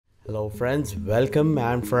Hello friends, welcome.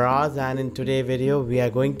 I'm Faraz, and in today's video we are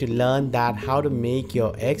going to learn that how to make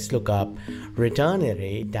your XLOOKUP return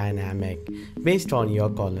array dynamic based on your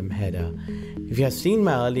column header. If you have seen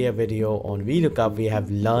my earlier video on VLOOKUP, we have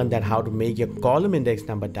learned that how to make your column index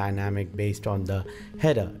number dynamic based on the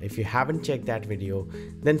header. If you haven't checked that video,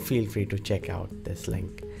 then feel free to check out this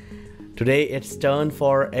link. Today it's turn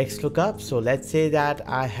for XLOOKUP. So let's say that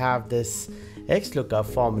I have this XLOOKUP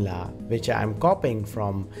formula which I'm copying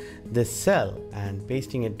from this cell and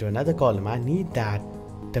pasting it to another column. I need that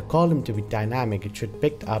the column to be dynamic. It should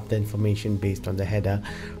pick up the information based on the header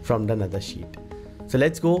from another sheet. So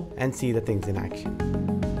let's go and see the things in action.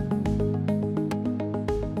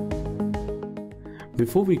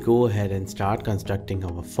 Before we go ahead and start constructing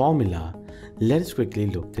our formula, let us quickly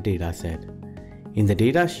look at the data set. In the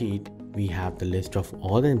data sheet, we have the list of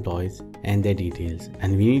all the employees and their details,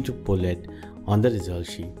 and we need to pull it on the result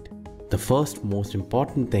sheet. The first most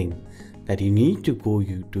important thing that you need to go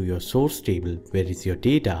to your source table, where is your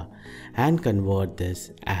data, and convert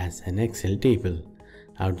this as an Excel table.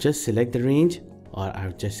 I'll just select the range, or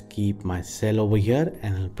I'll just keep my cell over here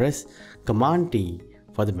and I'll press Command T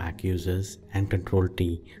for the Mac users and Control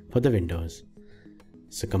T for the Windows.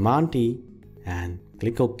 So Command T and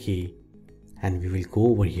click OK, and we will go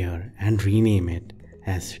over here and rename it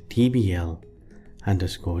as TBL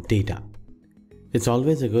underscore data. It's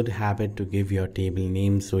always a good habit to give your table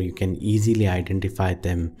names so you can easily identify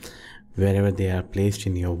them wherever they are placed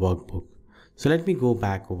in your workbook. So let me go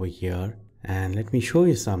back over here and let me show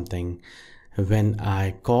you something. When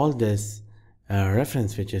I call this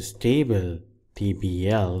reference, which is table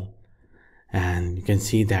TBL, and you can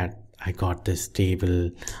see that I got this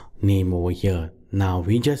table name over here. Now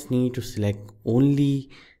we just need to select only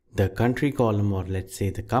the country column, or let's say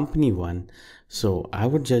the company one. So I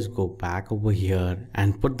would just go back over here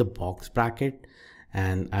and put the box bracket,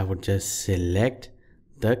 and I would just select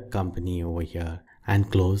the company over here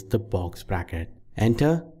and close the box bracket.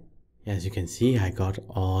 Enter. As you can see, I got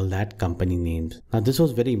all that company names. Now this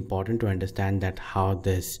was very important to understand that how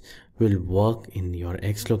this will work in your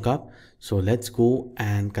XLOOKUP. So let's go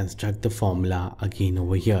and construct the formula again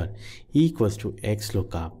over here. Equals to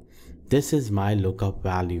XLOOKUP. This is my lookup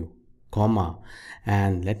value, comma,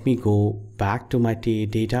 and let me go back to my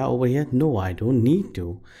data over here. No, I don't need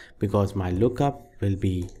to, because my lookup will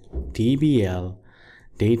be TBL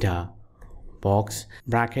data box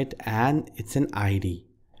bracket, and it's an ID,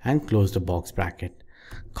 and close the box bracket,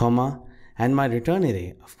 comma, and my return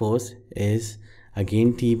array of course is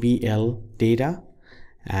again TBL data,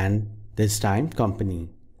 and this time company.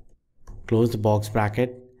 Close the box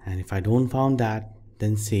bracket, and if I don't found that,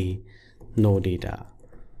 then say no data.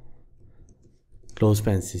 Close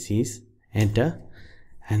parentheses, enter,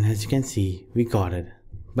 and as you can see, we got it.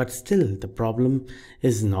 But still the problem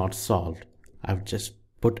is not solved. I've just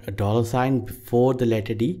put a $ before the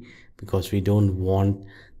letter D because we don't want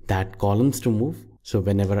that columns to move. So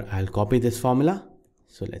whenever I'll copy this formula,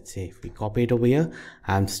 so let's say if we copy it over here,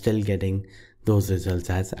 I'm still getting those results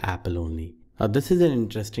as Apple only. Now this is an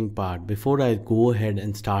interesting part. Before I go ahead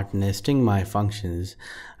and start nesting my functions,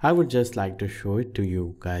 I would just like to show it to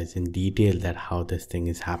you guys in detail that how this thing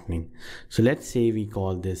is happening. So let's say we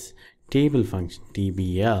call this table function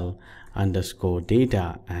TBL underscore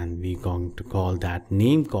data, and we're going to call that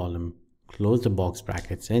name column, close the box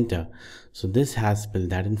brackets, enter. So this has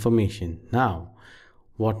filled that information. Now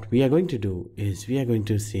what we are going to do is we are going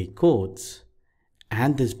to say quotes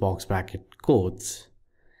and this box bracket quotes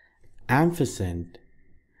ampersand,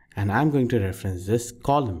 and I'm going to reference this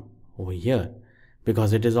column over here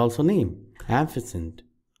because it is also name, ampersand,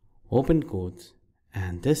 open quotes,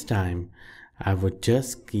 and this time I would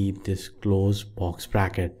just keep this close box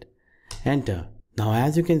bracket, enter. Now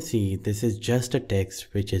as you can see, this is just a text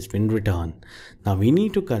which has been returned. Now we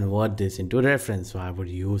need to convert this into reference, so I would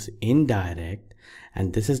use indirect,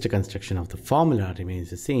 and this is the construction of the formula remains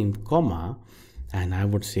the same, comma, and I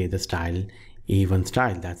would say the style A1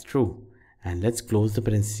 style, that's true. And let's close the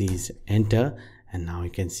parentheses, enter, and now you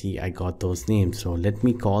can see I got those names. So let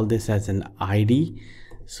me call this as an ID,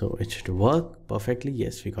 so it should work perfectly.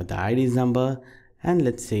 Yes, we got the ID's number, and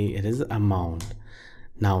let's say it is amount.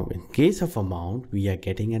 Now in case of amount, we are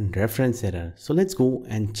getting a reference error. So let's go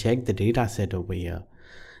and check the data set over here.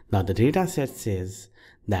 Now the data set says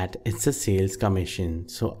that it's a sales commission.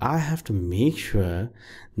 So I have to make sure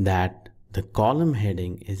that the column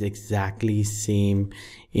heading is exactly same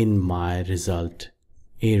in my result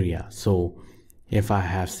area. So if I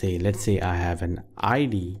have, say, let's say I have an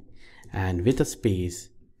ID and with a space,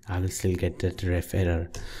 I will still get that ref error.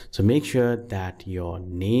 So make sure that your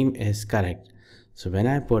name is correct. So when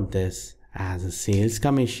I put this as a sales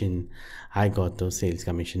commission, I got those sales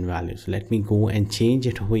commission values. So let me go and change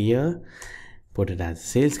it over here, put it as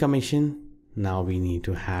sales commission. Now we need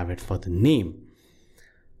to have it for the name.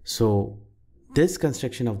 So this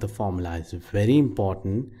construction of the formula is very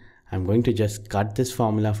important. I'm going to just cut this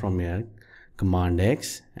formula from here, Command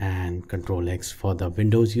X and Control X for the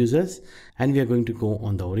Windows users, and we are going to go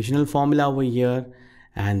on the original formula over here,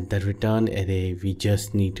 and the return array, we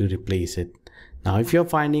just need to replace it. Now if you're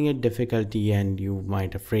finding it difficulty and you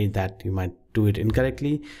might afraid that you might do it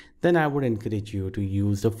incorrectly, then I would encourage you to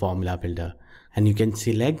use the formula builder, and you can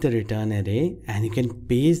select the return array and you can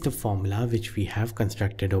paste the formula which we have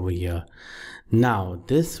constructed over here. Now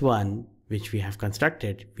this one which we have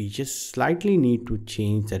constructed, we just slightly need to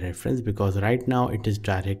change the reference, because right now it is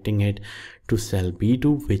directing it to cell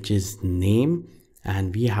B2, which is name,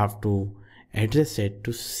 and we have to address it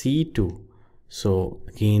to C2. So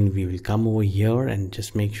again, we will come over here and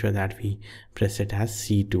just make sure that we press it as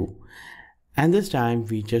C2. And this time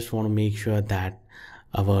we just want to make sure that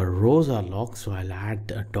our rows are locked. So I'll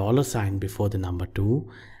add a $sign before the number 2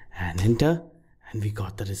 and enter, and we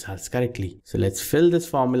got the results correctly. So let's fill this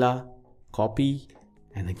formula, copy,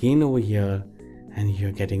 and again over here, and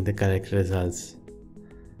you're getting the correct results.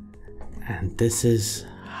 And this is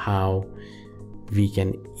how we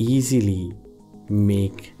can easily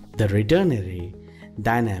make the return array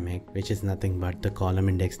dynamic, which is nothing but the column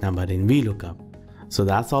index number in VLOOKUP. So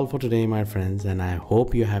that's all for today, my friends, and I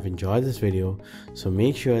hope you have enjoyed this video. So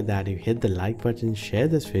make sure that you hit the like button, share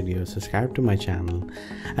this video, subscribe to my channel,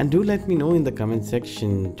 and do let me know in the comment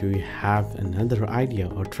section, do you have another idea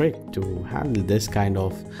or trick to handle this kind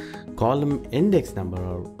of column index number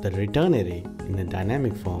or the return array in a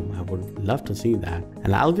dynamic form? I would love to see that,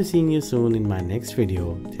 and I'll be seeing you soon in my next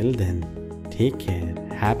video. Till then, take care,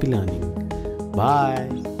 happy learning,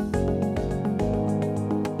 bye.